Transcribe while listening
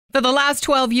For the last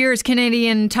 12 years,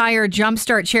 Canadian Tire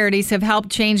Jumpstart charities have helped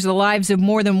change the lives of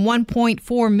more than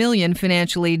 1.4 million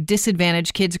financially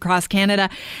disadvantaged kids across Canada,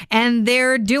 and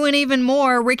they're doing even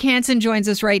more. Rick Hansen joins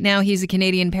us right now. He's a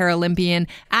Canadian Paralympian,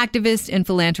 activist, and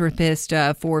philanthropist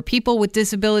for people with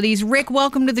disabilities. Rick,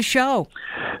 welcome to the show.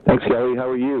 Thanks, Kelly. How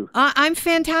are you? I'm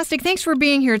fantastic. Thanks for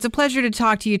being here. It's a pleasure to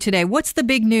talk to you today. What's the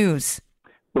big news?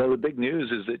 Well, the big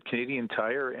news is that Canadian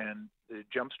Tire and the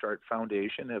Jumpstart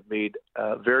Foundation have made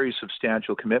a very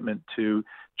substantial commitment to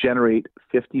generate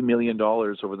 $50 million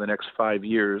over the next 5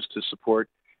 years to support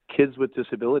kids with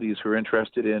disabilities who are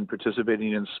interested in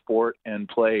participating in sport and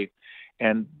play.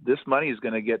 And this money is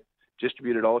going to get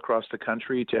distributed all across the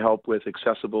country to help with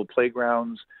accessible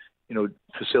playgrounds,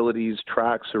 facilities,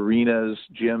 tracks, arenas,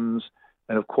 gyms,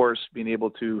 and of course, being able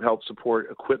to help support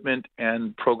equipment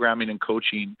and programming and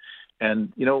coaching.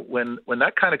 And, when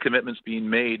that kind of commitment's being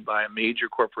made by a major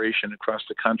corporation across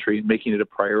the country and making it a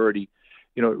priority,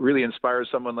 it really inspires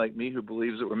someone like me who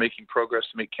believes that we're making progress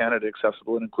to make Canada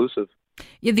accessible and inclusive.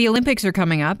 Yeah, the Olympics are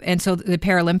coming up, and so the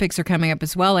Paralympics are coming up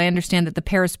as well. I understand that the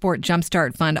Parasport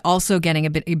Jumpstart Fund also getting a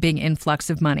big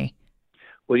influx of money.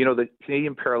 Well, the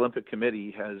Canadian Paralympic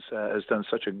Committee has done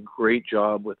such a great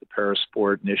job with the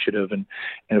Parasport initiative, and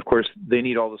of course they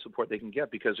need all the support they can get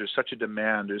because there's such a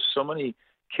demand. There's so many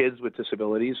kids with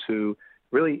disabilities who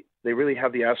really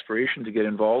have the aspiration to get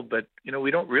involved, but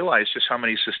we don't realize just how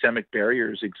many systemic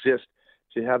barriers exist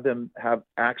to have them have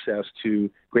access to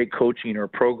great coaching or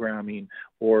programming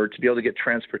or to be able to get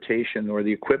transportation or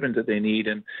the equipment that they need.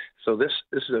 And so this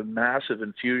is a massive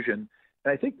infusion.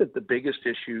 And I think that the biggest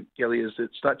issue, Kelly, is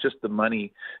it's not just the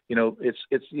money.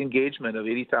 It's the engagement of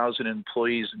 80,000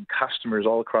 employees and customers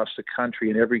all across the country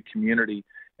in every community,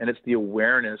 and it's the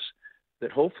awareness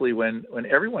that hopefully when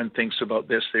everyone thinks about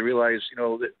this, they realize,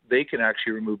 that they can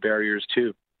actually remove barriers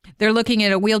too. They're looking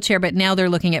at a wheelchair, but now they're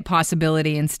looking at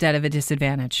possibility instead of a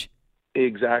disadvantage.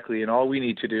 Exactly. And all we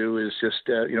need to do is just,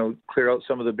 clear out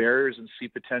some of the barriers and see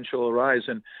potential arise.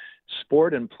 And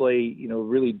sport and play,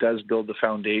 really does build the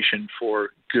foundation for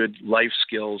good life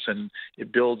skills. And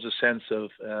it builds a sense of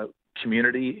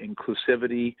community,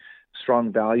 inclusivity,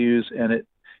 strong values, and it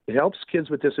helps kids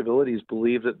with disabilities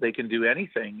believe that they can do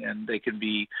anything and they can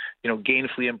be,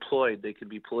 gainfully employed. They can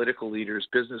be political leaders,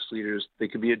 business leaders. They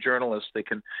can be a journalist. They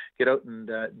can get out and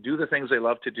do the things they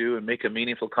love to do and make a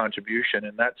meaningful contribution.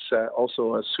 And that's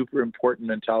also a super important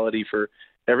mentality for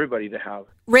everybody to have.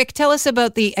 Rick, tell us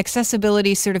about the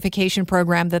accessibility certification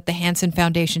program that the Hansen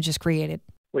Foundation just created.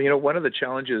 Well, one of the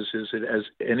challenges is that as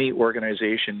any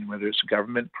organization, whether it's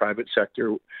government, private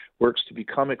sector, works to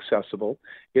become accessible,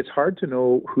 it's hard to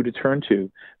know who to turn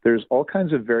to. There's all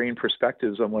kinds of varying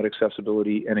perspectives on what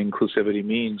accessibility and inclusivity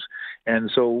means. And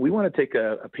so we want to take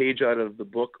a page out of the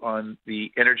book on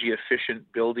the energy efficient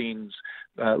buildings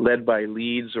led by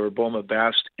LEEDS or BOMA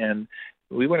Best, and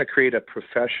we want to create a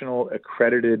professional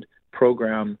accredited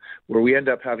program where we end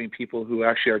up having people who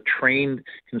actually are trained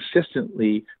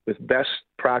consistently with best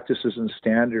practices and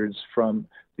standards from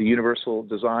the universal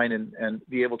design and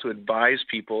be able to advise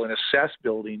people and assess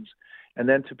buildings and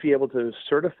then to be able to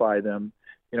certify them,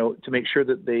 to make sure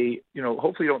that they,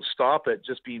 hopefully don't stop at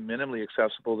just being minimally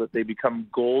accessible, that they become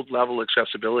gold level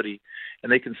accessibility and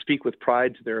they can speak with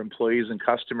pride to their employees and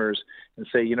customers and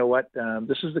say,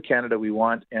 this is the Canada we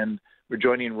want, and we're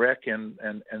joining Rick and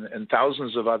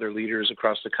thousands of other leaders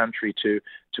across the country to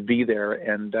be there,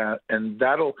 and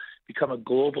that'll become a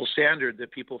global standard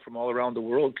that people from all around the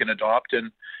world can adopt.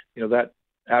 And that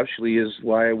actually is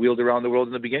why I wheeled around the world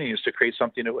in the beginning, is to create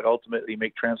something that would ultimately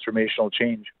make transformational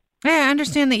change. Yeah, I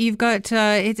understand that you've got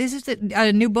is this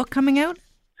a new book coming out?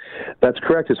 That's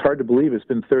correct. It's hard to believe. It's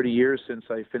been 30 years since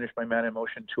I finished my Man in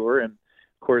Motion tour, and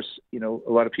of course, a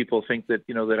lot of people think that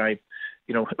that I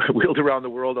wheeled around the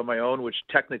world on my own, which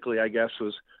technically I guess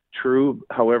was true.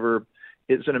 However,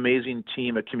 it's an amazing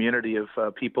team, a community of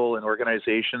people and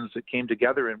organizations that came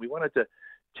together, and we wanted to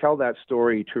tell that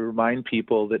story to remind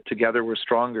people that together we're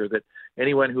stronger, that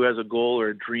anyone who has a goal or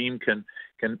a dream can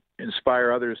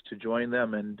inspire others to join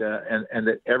them, and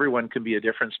that everyone can be a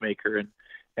difference maker.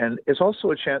 And it's also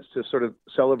a chance to sort of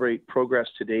celebrate progress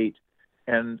to date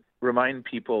and remind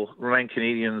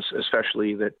Canadians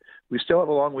especially, that we still have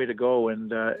a long way to go,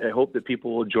 and I hope that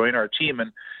people will join our team.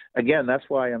 And again, that's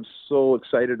why I'm so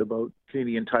excited about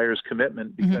Canadian Tire's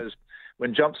commitment, because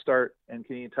when Jumpstart and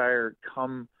Canadian Tire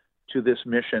come to this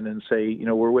mission and say,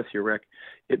 we're with you, Rick,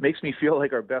 it makes me feel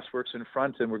like our best work's in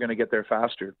front and we're going to get there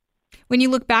faster. When you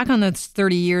look back on those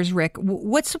 30 years, Rick,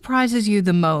 what surprises you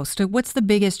the most? What's the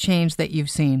biggest change that you've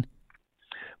seen?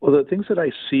 Well, the things that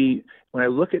I see when I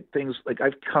look at things, like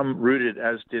I've come rooted,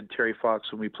 as did Terry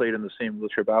Fox when we played in the same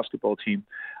wheelchair basketball team.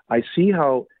 I see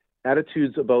how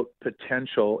attitudes about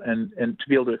potential and to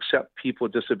be able to accept people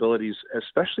with disabilities,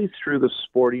 especially through the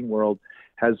sporting world,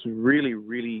 has really,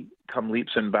 really come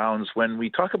leaps and bounds. When we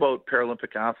talk about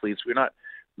Paralympic athletes, we're not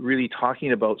really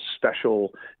talking about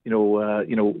special,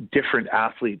 different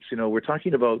athletes. We're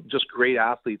talking about just great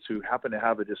athletes who happen to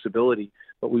have a disability,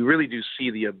 but we really do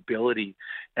see the ability.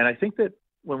 And I think that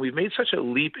when we've made such a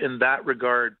leap in that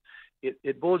regard,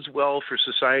 it bodes well for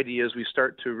society as we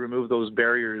start to remove those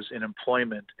barriers in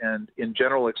employment and in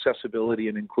general accessibility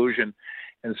and inclusion.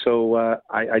 And so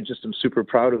I just am super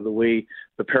proud of the way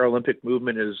the Paralympic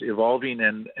movement is evolving,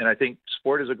 and I think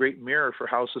sport is a great mirror for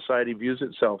how society views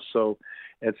itself. So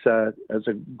it's a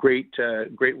great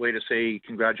way to say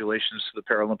congratulations to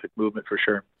the Paralympic movement for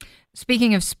sure.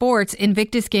 Speaking of sports,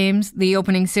 Invictus Games, the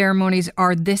opening ceremonies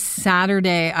are this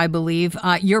Saturday, I believe.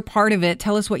 You're part of it.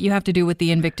 Tell us what you have to do with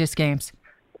the Invictus Games.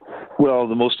 Well,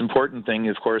 the most important thing,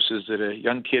 of course, is that a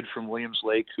young kid from Williams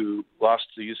Lake who lost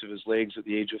the use of his legs at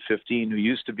the age of 15, who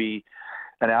used to be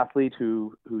an athlete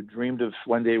who dreamed of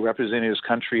one day representing his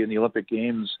country in the Olympic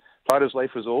Games, thought his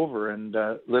life was over. And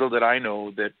little did I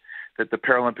know that the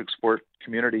Paralympic sport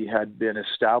community had been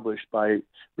established by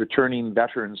returning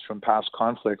veterans from past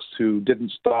conflicts who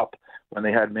didn't stop when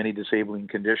they had many disabling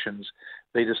conditions.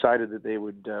 They decided that they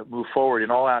would move forward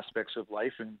in all aspects of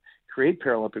life and create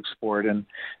Paralympic sport. And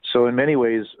so in many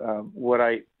ways, what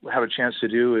I have a chance to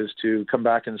do is to come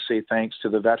back and say thanks to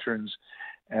the veterans,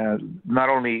 not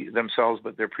only themselves,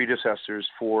 but their predecessors,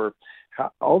 for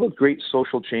all the great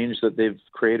social change that they've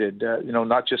created,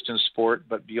 not just in sport,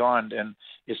 but beyond. And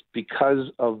it's because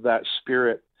of that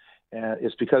spirit,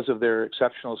 it's because of their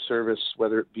exceptional service,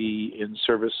 whether it be in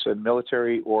service and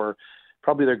military, or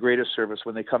probably their greatest service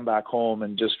when they come back home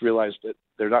and just realize that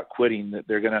they're not quitting, that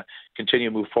they're going to continue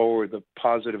to move forward with a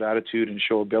positive attitude and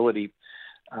show ability.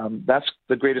 That's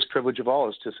the greatest privilege of all,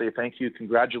 is to say thank you,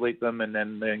 congratulate them, and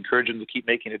then encourage them to keep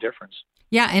making a difference.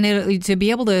 Yeah, and to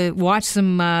be able to watch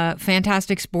some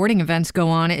fantastic sporting events go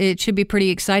on, it should be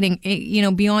pretty exciting.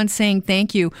 Beyond saying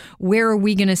thank you, where are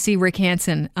we going to see Rick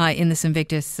Hansen in this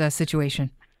Invictus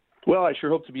situation? Well, I sure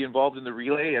hope to be involved in the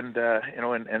relay and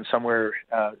somewhere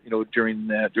during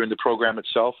the program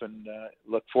itself, and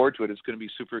look forward to it. It's going to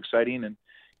be super exciting, and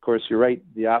of course, you're right.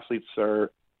 The athletes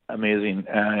are amazing.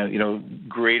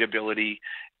 Great ability,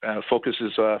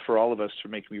 focuses for all of us to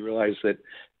make me realize that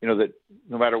that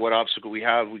no matter what obstacle we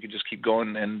have, we can just keep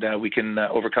going and we can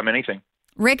overcome anything.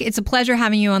 Rick, it's a pleasure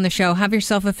having you on the show. Have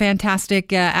yourself a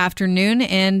fantastic afternoon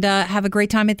and have a great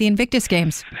time at the Invictus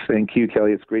Games. Thank you,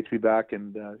 Kelly. It's great to be back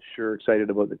and sure excited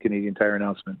about the Canadian Tire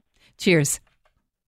announcement. Cheers.